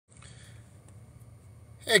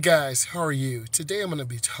Hey guys, how are you? Today I'm going to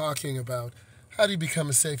be talking about how do you become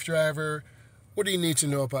a safe driver? What do you need to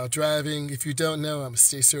know about driving? If you don't know, I'm a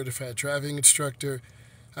state certified driving instructor.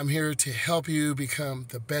 I'm here to help you become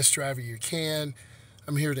the best driver you can.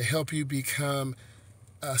 I'm here to help you become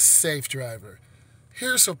a safe driver.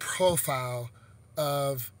 Here's a profile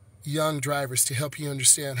of young drivers to help you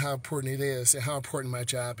understand how important it is and how important my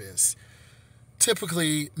job is.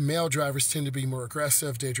 Typically, male drivers tend to be more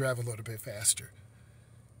aggressive. They drive a little bit faster.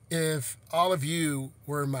 If all of you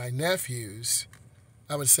were my nephews,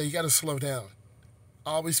 I would say you got to slow down.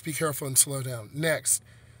 Always be careful and slow down. Next,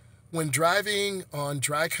 when driving on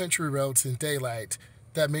dry country roads in daylight,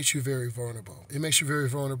 that makes you very vulnerable. It makes you very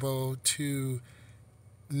vulnerable to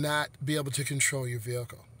not be able to control your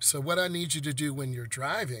vehicle. So what I need you to do when you're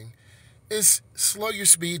driving is slow your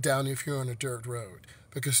speed down if you're on a dirt road,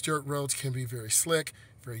 because dirt roads can be very slick,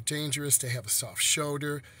 very dangerous. They have a soft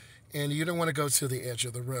shoulder, and you don't want to go to the edge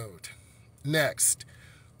of the road. Next,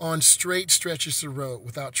 on straight stretches of road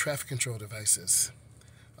without traffic control devices,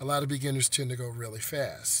 a lot of beginners tend to go really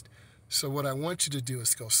fast. So what I want you to do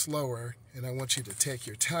is go slower, and I want you to take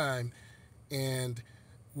your time, and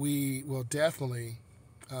we will definitely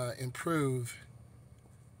improve.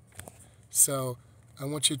 So I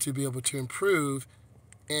want you to be able to improve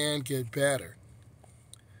and get better.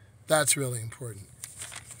 That's really important.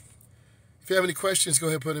 If you have any questions, go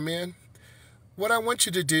ahead and put them in. What I want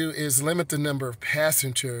you to do is limit the number of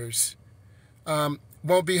passengers.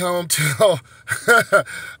 Won't be home till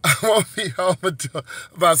I won't be home until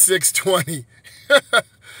about 6:20.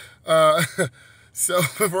 So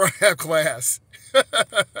before I have class.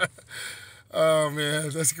 Oh man,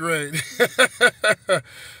 that's great.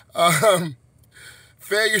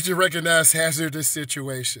 Failure to recognize hazardous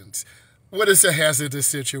situations. What is a hazardous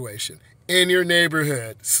situation? In your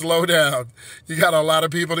neighborhood, slow down. You got a lot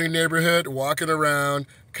of people in your neighborhood walking around,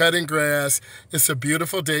 cutting grass. It's a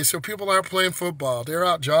beautiful day, so people aren't playing football. They're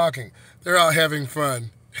out jogging. They're out having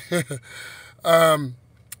fun.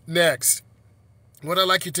 Next, what I'd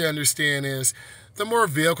like you to understand is the more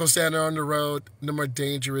vehicles that are on the road, the more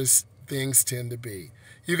dangerous things tend to be.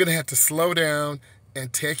 You're going to have to slow down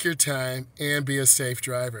and take your time and be a safe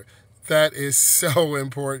driver. That is so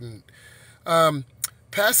important.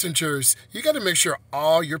 Passengers, you got to make sure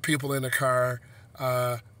all your people in the car,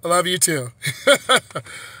 I love you too.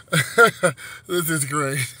 This is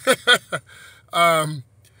great.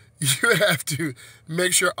 You have to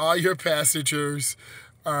make sure all your passengers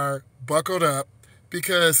are buckled up,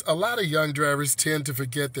 because a lot of young drivers tend to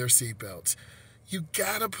forget their seatbelts. You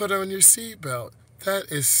got to put on your seatbelt.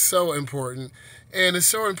 That is so important. And it's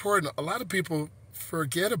so important, a lot of people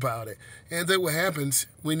forget about it. And then what happens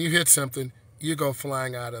when you hit something, you go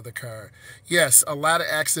flying out of the car. Yes, a lot of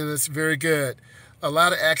accidents, very good. A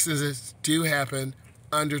lot of accidents do happen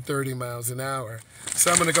under 30 miles an hour.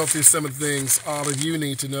 So I'm going to go through some of the things all of you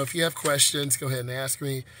need to know. If you have questions, go ahead and ask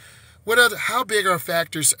me. How big are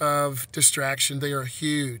factors of distraction? They are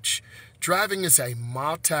huge. Driving is a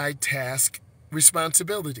multitask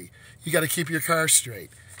responsibility. You got to keep your car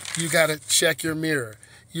straight. You got to check your mirror.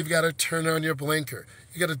 You've got to turn on your blinker.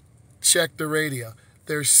 You got to check the radio.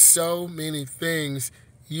 There's so many things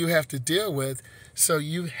you have to deal with, so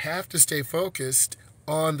you have to stay focused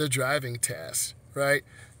on the driving task, right?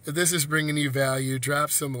 If this is bringing you value, drop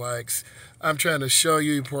some likes. I'm trying to show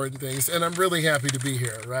you important things, and I'm really happy to be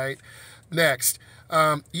here, right? Next,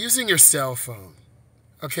 using your cell phone.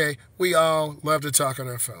 Okay, we all love to talk on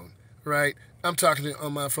our phone, right? I'm talking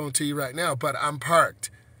on my phone to you right now, but I'm parked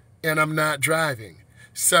and I'm not driving.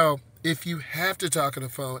 So if you have to talk on the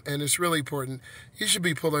phone, and it's really important, you should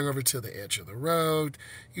be pulling over to the edge of the road.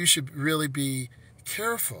 You should really be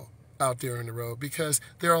careful out there on the road, because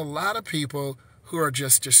there are a lot of people who are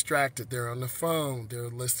just distracted. They're on the phone. They're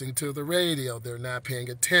listening to the radio. They're not paying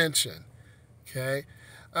attention. Okay?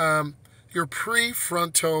 Your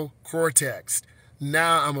prefrontal cortex.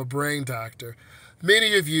 Now I'm a brain doctor.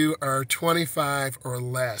 Many of you are 25 or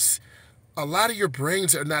less. A lot of your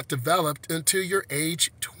brains are not developed until your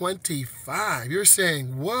age 25. You're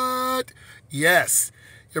saying, what? Yes,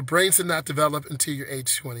 your brains are not developed until your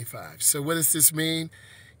age 25. So what does this mean?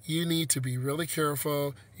 You need to be really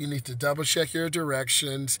careful. You need to double check your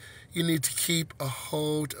directions. You need to keep a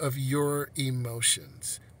hold of your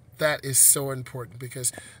emotions. That is so important,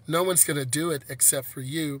 because no one's going to do it except for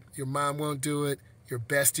you. Your mom won't do it. Your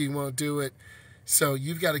bestie won't do it. So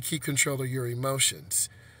you've got to keep control of your emotions.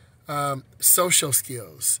 Social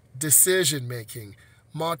skills, decision-making,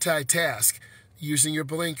 multitask, using your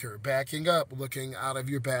blinker, backing up, looking out of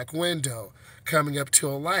your back window, coming up to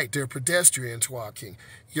a light. There are pedestrians walking.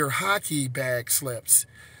 Your hockey bag slips.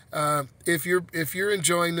 If you're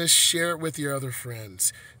enjoying this, share it with your other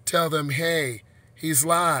friends. Tell them, hey, he's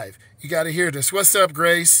live. You got to hear this. What's up,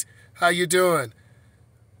 Grace? How you doing?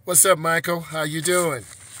 What's up, Michael? How you doing?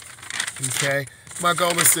 Okay. My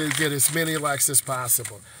goal is to get as many likes as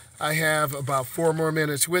possible. I have about 4 more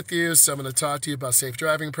minutes with you, so I'm going to talk to you about safe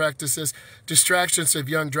driving practices. Distractions of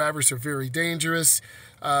young drivers are very dangerous.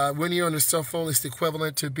 When you're on a cell phone, it's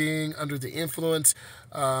equivalent to being under the influence.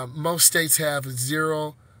 Most states have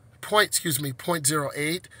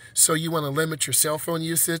 0.08, so you want to limit your cell phone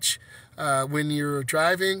usage when you're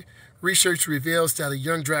driving. Research reveals that a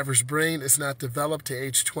young driver's brain is not developed to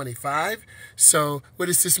age 25. So what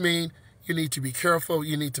does this mean? You need to be careful.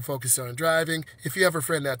 You need to focus on driving. If you have a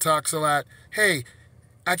friend that talks a lot, hey,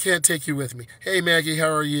 I can't take you with me. Hey, Maggie, how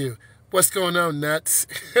are you? What's going on, nuts?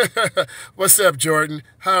 What's up, Jordan?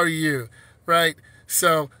 How are you? Right?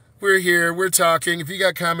 So we're here. We're talking. If you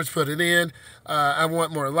got comments, put it in. I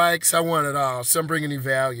want more likes. I want it all. So I'm bringing you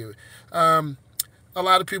value. A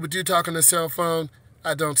lot of people do talk on the cell phone.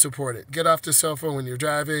 I don't support it. Get off the cell phone when you're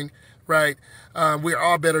driving. Right? We're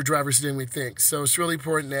all better drivers than we think. So it's really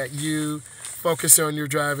important that you focus on your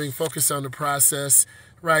driving, focus on the process,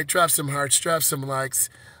 right? Drop some hearts, drop some likes.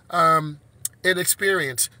 And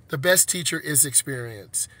experience. The best teacher is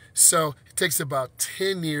experience. So it takes about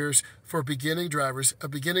 10 years for beginning drivers. A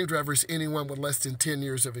beginning driver is anyone with less than 10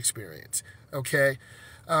 years of experience. Okay?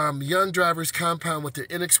 Young drivers compound with their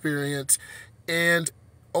inexperience, and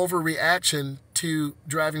overreaction to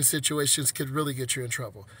driving situations could really get you in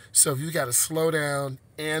trouble. So you got to slow down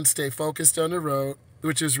and stay focused on the road,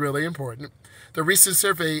 which is really important. The recent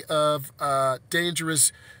survey of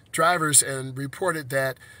dangerous drivers and reported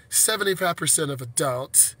that 75% of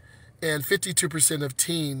adults and 52% of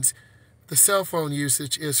teens, the cell phone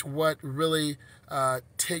usage is what really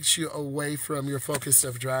takes you away from your focus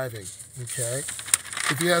of driving. Okay?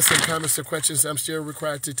 If you have some comments or questions, I'm still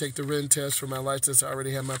required to take the written test for my license. I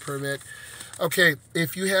already have my permit. Okay,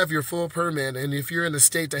 if you have your full permit, and if you're in a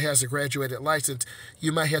state that has a graduated license,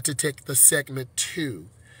 you might have to take the segment 2.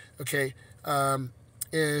 Okay,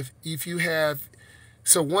 if you have,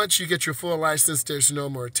 so once you get your full license, there's no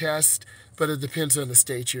more test, but it depends on the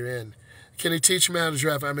state you're in. Can you teach me how to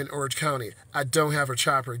drive? I'm in Orange County. I don't have a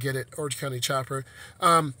chopper. Get it? Orange County chopper.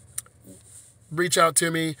 Reach out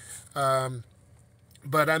to me.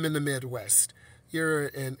 But I'm in the Midwest. You're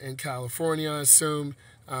in California, I assume.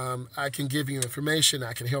 I can give you information.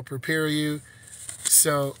 I can help prepare you.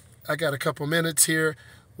 So I got a couple minutes here.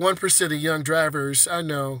 1% of young drivers, I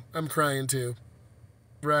know, I'm crying too,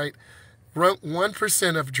 right?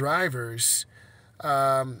 1% of drivers,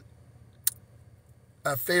 a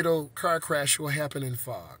fatal car crash will happen in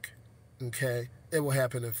fog, okay? It will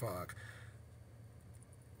happen in fog.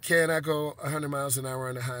 Can I go 100 miles an hour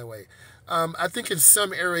on the highway? I think in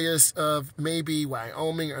some areas of maybe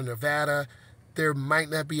Wyoming or Nevada, there might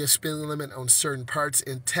not be a speed limit on certain parts.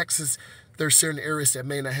 In Texas, there's certain areas that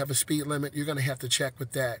may not have a speed limit. You're going to have to check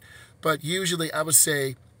with that. But usually, I would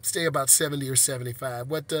say stay about 70 or 75.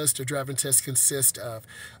 What does the driving test consist of?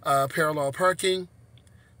 Parallel parking,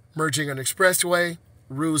 merging an expressway,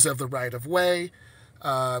 rules of the right-of-way,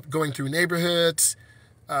 going through neighborhoods,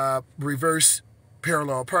 reverse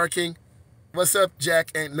parallel parking. What's up,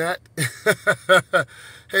 Jack Ain't Nut?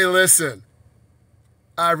 Hey, listen,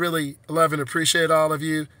 I really love and appreciate all of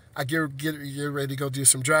you. I get ready to go do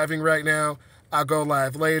some driving right now. I'll go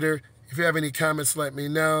live later. If you have any comments, let me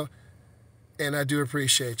know. And I do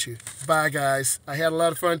appreciate you. Bye, guys. I had a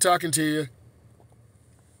lot of fun talking to you.